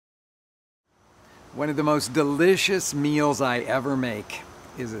One of the most delicious meals I ever make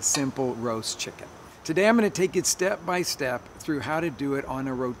is a simple roast chicken. Today I'm going to take it step by step through how to do it on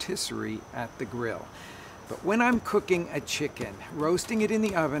a rotisserie at the grill. But when I'm cooking a chicken, roasting it in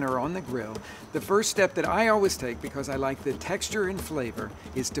the oven or on the grill, the first step that I always take, because I like the texture and flavor,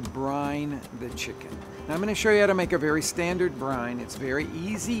 is to brine the chicken. Now I'm going to show you how to make a very standard brine. It's very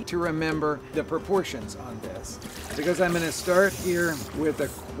easy to remember the proportions on this, because I'm going to start here with a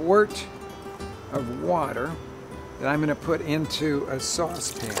quart of water that I'm going to put into a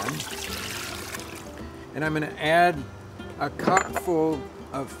saucepan, and I'm going to add a cupful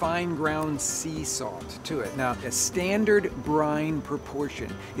of fine ground sea salt to it. Now, a standard brine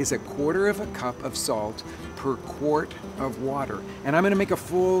proportion is 1/4 cup of salt per quart of water. And I'm gonna make a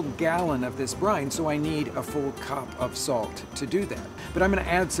full gallon of this brine, so I need a full cup of salt to do that. But I'm gonna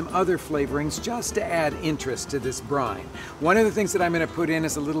add some other flavorings just to add interest to this brine. One of the things that I'm gonna put in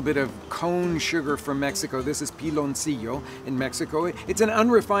is a little bit of cone sugar from Mexico. This is piloncillo in Mexico. It's an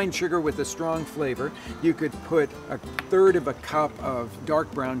unrefined sugar with a strong flavor. You could put 1/3 cup of dark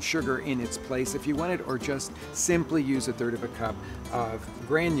brown sugar in its place if you wanted, or just simply use 1/3 cup of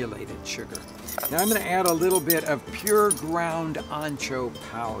granulated sugar. Now I'm going to add a little bit of pure ground ancho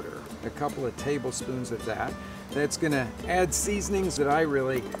powder, a couple of tablespoons of that. That's going to add seasonings that I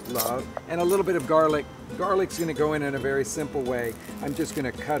really love, and a little bit of garlic. Garlic's going to go in a very simple way. I'm just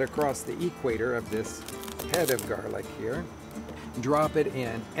going to cut across the equator of this head of garlic here, drop it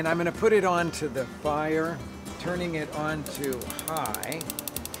in, and I'm going to put it onto the fire, turning it on to high,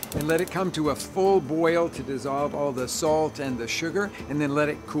 and let it come to a full boil to dissolve all the salt and the sugar, and then let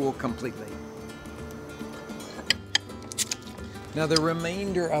it cool completely. Now the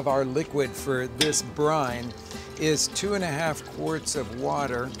remainder of our liquid for this brine is 2½ quarts of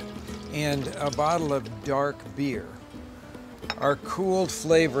water and a bottle of dark beer. Our cooled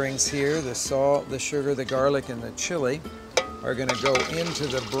flavorings here, the salt, the sugar, the garlic, and the chili, are going to go into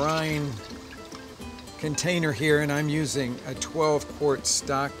the brine container here, and I'm using a 12-quart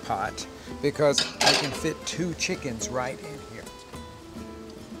stock pot because I can fit 2 chickens right in here.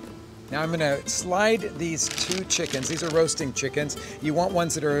 Now I'm going to slide these 2 chickens. These are roasting chickens. You want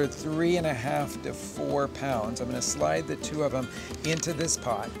ones that are 3½ to 4 pounds. I'm going to slide the 2 of them into this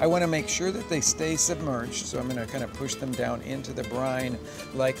pot. I want to make sure that they stay submerged, so I'm going to kind of push them down into the brine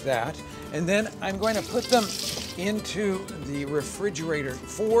like that. And then I'm going to put them into the refrigerator,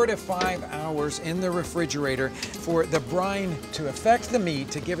 4 to 5 hours in the refrigerator for the brine to affect the meat,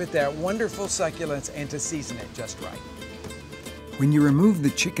 to give it that wonderful succulence, and to season it just right. When you remove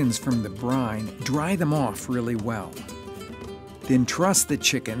the chickens from the brine, dry them off really well. Then truss the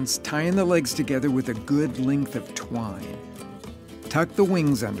chickens, tying the legs together with a good length of twine. Tuck the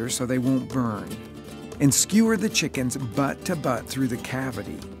wings under so they won't burn, and skewer the chickens butt to butt through the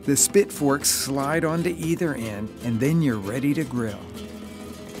cavity. The spit forks slide onto either end, and then you're ready to grill.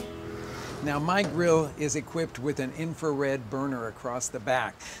 Now my grill is equipped with an infrared burner across the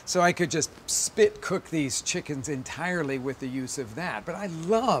back, so I could just spit cook these chickens entirely with the use of that. But I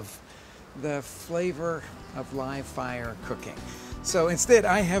love the flavor of live fire cooking. So instead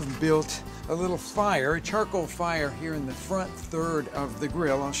I have built a little fire, a charcoal fire here in the front third of the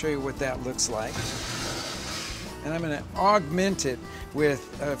grill. I'll show you what that looks like. And I'm going to augment it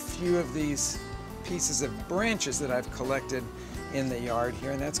with a few of these pieces of branches that I've collected in the yard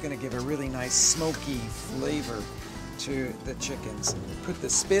here, and that's going to give a really nice smoky flavor to the chickens. Put the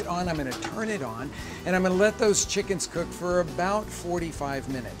spit on, I'm going to turn it on, and I'm going to let those chickens cook for about 45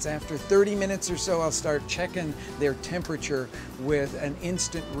 minutes. After 30 minutes or so, I'll start checking their temperature with an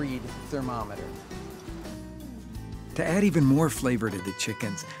instant read thermometer. To add even more flavor to the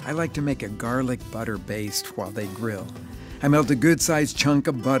chickens, I like to make a garlic butter baste while they grill. I melt a good-sized chunk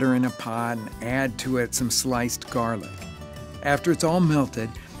of butter in a pot and add to it some sliced garlic. After it's all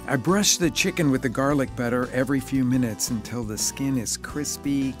melted, I brush the chicken with the garlic butter every few minutes until the skin is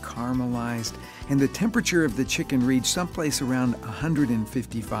crispy, caramelized, and the temperature of the chicken reaches someplace around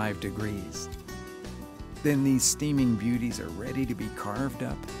 155 degrees. Then these steaming beauties are ready to be carved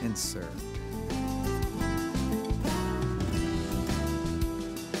up and served.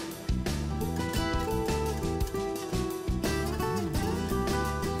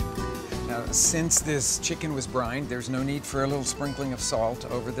 Since this chicken was brined, there's no need for a little sprinkling of salt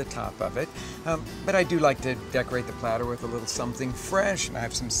over the top of it. But I do like to decorate the platter with a little something fresh. And I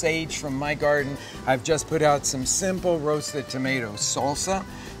have some sage from my garden. I've just put out some simple roasted tomato salsa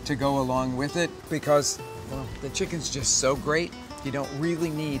to go along with it because, well, the chicken's just so great, you don't really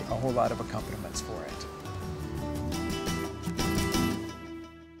need a whole lot of accompaniments for it.